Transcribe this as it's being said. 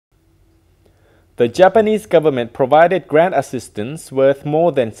The Japanese government provided grant assistance worth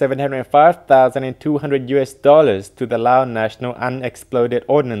more than $705,200 to the Lao National Unexploded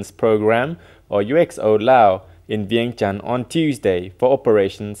Ordnance Program, or UXO Lao, in Vientiane on Tuesday for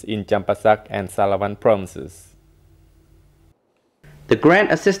operations in Champassak and Saravan provinces. The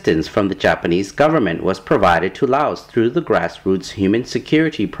grant assistance from the Japanese government was provided to Laos through the Grassroots Human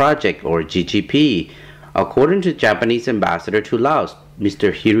Security Project, or GGP. According to Japanese Ambassador to Laos,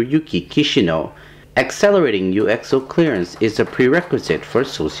 Mr Hiroyuki Kishino, accelerating UXO clearance is a prerequisite for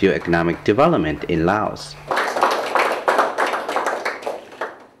socio-economic development in Laos.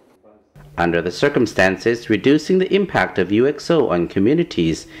 Under the circumstances, reducing the impact of UXO on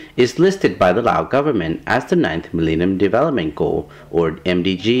communities is listed by the Lao government as the 9th Millennium Development Goal, or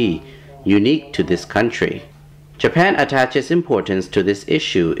MDG, unique to this country. Japan attaches importance to this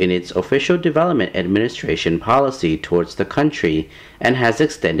issue in its official development administration policy towards the country and has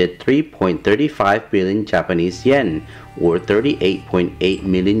extended 3.35 billion Japanese yen, or $38.8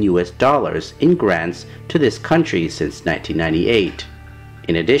 million in grants to this country since 1998.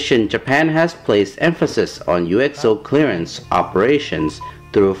 In addition, Japan has placed emphasis on UXO clearance operations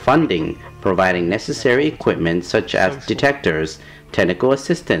through funding, providing necessary equipment such as detectors, technical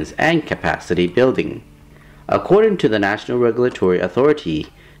assistance, and capacity building. According to the National Regulatory Authority,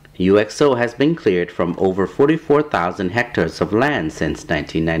 UXO has been cleared from over 44,000 hectares of land since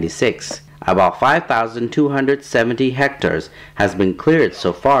 1996. About 5,270 hectares has been cleared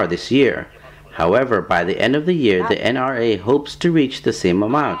so far this year. However, by the end of the year, the NRA hopes to reach the same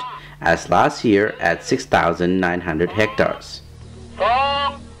amount as last year at 6,900 hectares.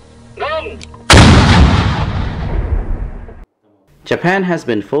 Japan has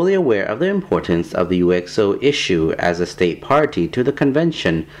been fully aware of the importance of the UXO issue as a state party to the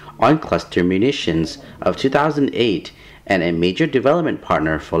Convention on Cluster Munitions of 2008 and a major development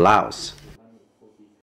partner for Laos.